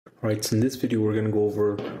Alright, so in this video we're going to go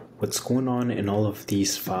over what's going on in all of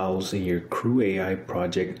these files in your CrewAI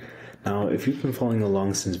project. Now, if you've been following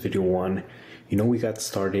along since video 1, you know we got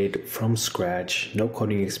started from scratch, no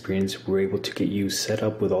coding experience. We were able to get you set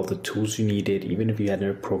up with all the tools you needed, even if you had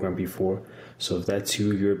never programmed before. So if that's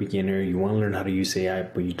you, you're a beginner, you want to learn how to use AI,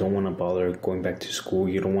 but you don't want to bother going back to school,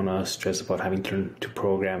 you don't want to stress about having to learn to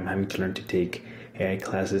program, having to learn to take AI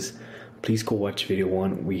classes, please go watch video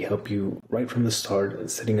 1. We help you right from the start,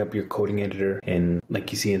 setting up your coding editor. And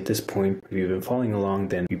like you see at this point, if you've been following along,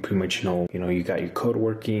 then you pretty much know, you got your code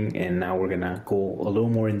working. And now we're gonna go a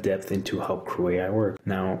little more in depth into how CrewAI works.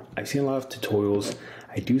 Now, I've seen a lot of tutorials.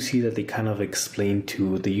 I do see that they kind of explain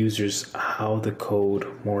to the users how the code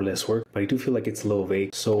more or less works, but I do feel like it's a little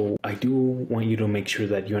vague. So I do want you to make sure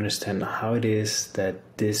that you understand how it is that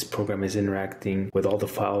this program is interacting with all the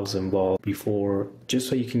files involved before, just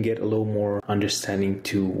so you can get a little more understanding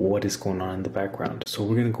to what is going on in the background. So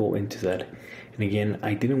we're going to go into that. And again,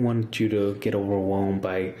 I didn't want you to get overwhelmed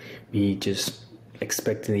by me just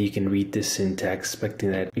expecting that you can read this syntax,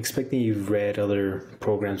 expecting you've read other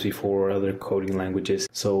programs before, other coding languages.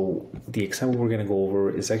 So the example we're going to go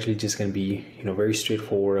over is actually just going to be, very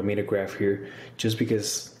straightforward. I made a graph here just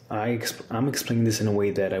because I'm explaining this in a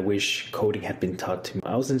way that I wish coding had been taught to me.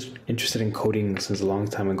 I was interested in coding since a long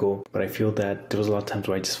time ago, but I feel that there was a lot of times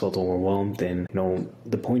where I just felt overwhelmed. And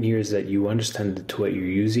the point here is that you understand the tool that you're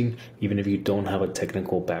using, even if you don't have a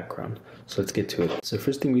technical background. So let's get to it. So the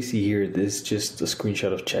first thing we see here, this is just a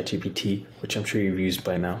screenshot of ChatGPT, which I'm sure you've used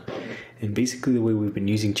by now. And basically the way we've been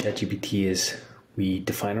using ChatGPT is we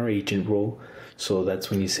define our agent role. So that's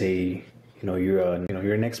when you say, you're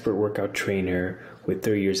an expert workout trainer with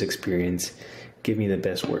 30 years experience, give me the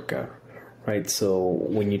best workout, right? So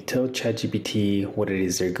when you tell ChatGPT what it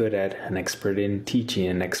is they're good at, an expert in teaching,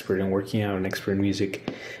 an expert in working out, an expert in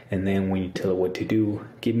music, and then when you tell it what to do,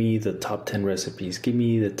 give me the top 10 recipes, give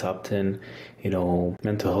me the top 10,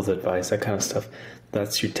 mental health advice, that kind of stuff.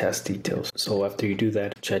 That's your task details. So after you do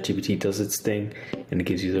that, ChatGPT does its thing and it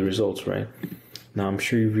gives you the results, right? Now, I'm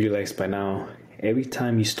sure you realized by now, every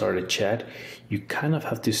time you start a chat, you kind of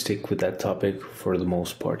have to stick with that topic for the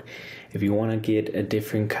most part. If you want to get a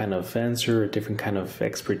different kind of answer, a different kind of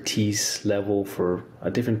expertise level for a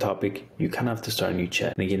different topic, you kind of have to start a new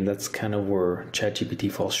chat. And again, that's kind of where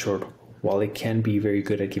ChatGPT falls short. While it can be very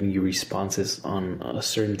good at giving you responses on a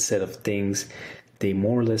certain set of things, they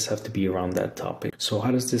more or less have to be around that topic. So how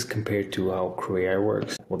does this compare to how CrewAI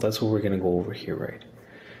works? Well, that's what we're going to go over here, right?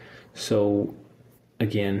 So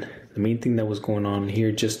again, the main thing that was going on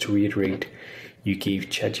here, just to reiterate, you gave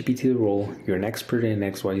ChatGPT the role, you're an expert in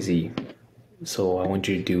XYZ. So I want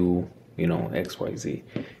you to do, XYZ.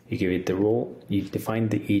 You gave it the role, you defined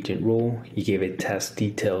the agent role, you gave it task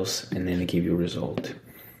details, and then it gave you a result.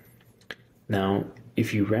 Now,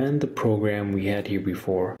 if you ran the program we had here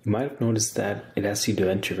before, you might have noticed that it asks you to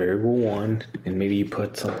enter variable 1, and maybe you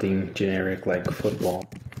put something generic like football,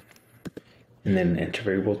 and then enter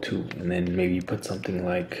variable 2, and then maybe you put something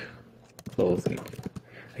like clothing.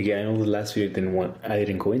 Again, I know the last video I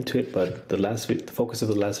didn't go into it, but the focus of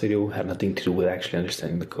the last video had nothing to do with actually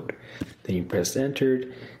understanding the code. Then you pressed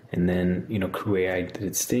entered, and then CrewAI did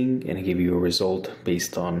its thing, and it gave you a result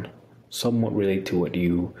based on somewhat related to what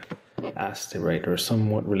you asked it, right, or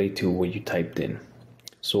somewhat related to what you typed in.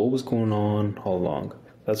 So what was going on all along?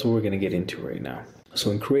 That's what we're going to get into right now. So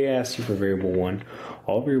when CrewAI asked you for variable 1,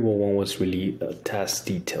 all variable 1 was really task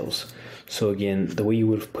details. So again, the way you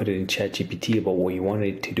would have put it in ChatGPT about what you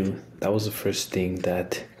wanted it to do, that was the first thing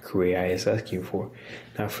that CrewAI is asking you for.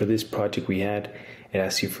 Now for this project we had, it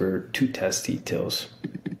asked you for 2 task details.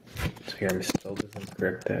 So here I misspelled this, let's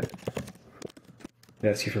correct that. It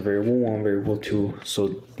asks you for variable 1, variable 2.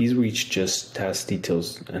 So these were each just task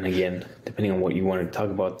details. And again, depending on what you wanted to talk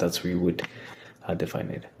about, that's where you would define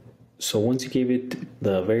it. So once you gave it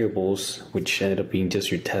the variables, which ended up being just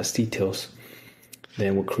your task details,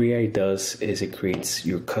 then what CrewAI does is it creates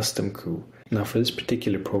your custom crew. Now for this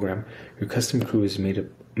particular program, your custom crew is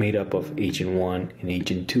made up of agent 1 and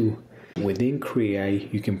agent 2. Within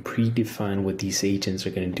CrewAI, you can predefine what these agents are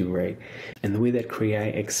going to do, right? And the way that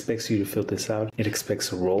CrewAI expects you to fill this out, it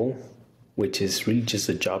expects a role, which is really just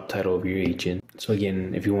the job title of your agent. So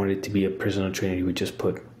again, if you wanted it to be a personal trainer, you would just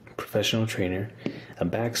put professional trainer, a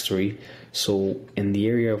backstory. So in the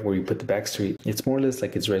area of where you put the backstory, it's more or less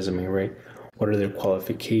like its resume, right? What are their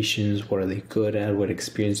qualifications? What are they good at? What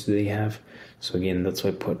experience do they have? So again, that's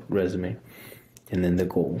why I put resume. And then the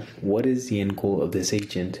goal. What is the end goal of this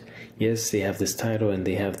agent? Yes, they have this title and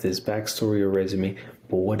they have this backstory or resume,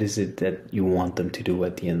 but what is it that you want them to do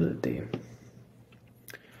at the end of the day?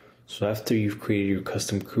 So after you've created your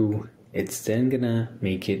custom crew, it's then gonna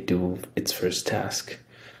make it do its first task.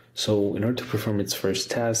 So in order to perform its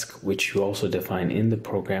first task, which you also define in the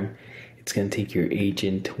program, it's going to take your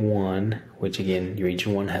agent 1, which again, your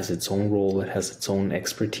agent 1 has its own role, it has its own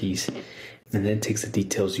expertise, and then it takes the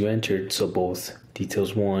details you entered, so both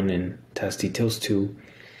details 1 and task details 2.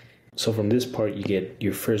 So from this part, you get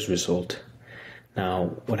your first result. Now,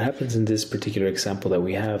 what happens in this particular example that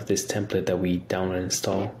we have, this template that we download and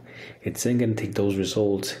install, it's then going to take those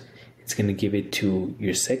results, it's going to give it to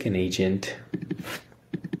your second agent.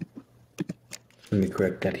 Let me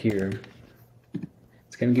correct that here.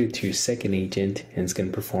 It's going to give it to your second agent, and it's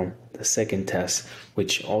going to perform the second test,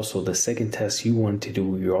 which also the second test you want to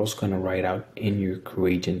do, you're also going to write out in your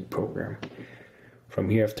CrewAgent program. From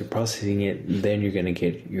here, after processing it, then you're going to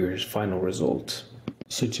get your final results.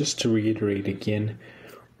 So just to reiterate again,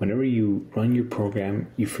 whenever you run your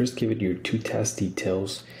program, you first give it your 2 task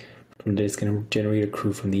details. From there, it's going to generate a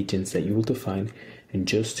crew from the agents that you will define. And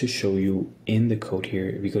just to show you in the code here,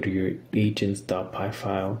 if you go to your agents.py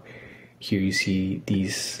file, here you see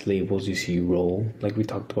these labels, you see role, like we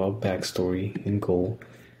talked about, backstory, and goal.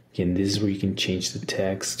 Again, this is where you can change the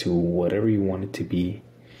text to whatever you want it to be.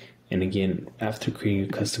 And again, after creating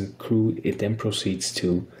a custom crew, it then proceeds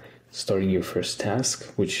to starting your first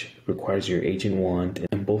task, which requires your agent 1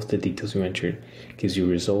 and both the details you entered gives you a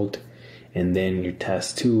result. And then your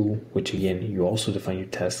task 2, which again, you also define your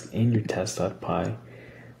task in your task.py.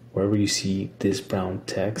 Wherever you see this brown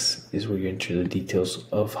text is where you enter the details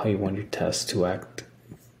of how you want your task to act.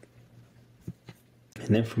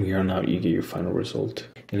 And then from here on out, you get your final result.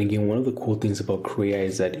 And again, one of the cool things about CrewAI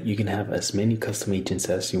is that you can have as many custom agents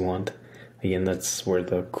as you want. Again, that's where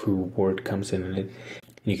the crew word comes in it.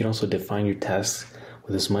 You can also define your tasks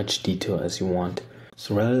with as much detail as you want.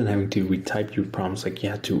 So rather than having to retype your prompts like you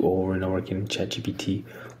had to over and over again in ChatGPT,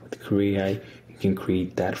 with CrewAI, you can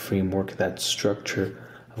create that framework, that structure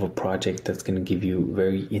of a project that's going to give you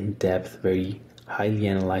very in-depth, very highly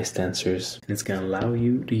analyzed answers, and it's going to allow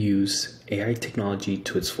you to use AI technology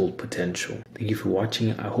to its full potential. Thank you for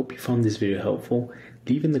watching. I hope you found this video helpful.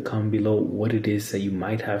 Leave in the comment below what it is that you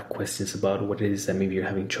might have questions about, what it is that maybe you're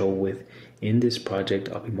having trouble with in this project.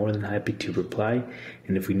 I'll be more than happy to reply,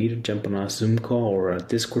 and if we need to jump on a Zoom call or a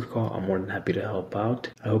Discord call, I'm more than happy to help out.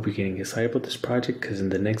 I hope you're getting excited about this project, because in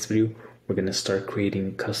the next video we're going to start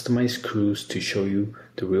creating customized crews to show you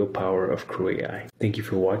the real power of CrewAI. Thank you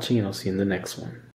for watching, and I'll see you in the next one.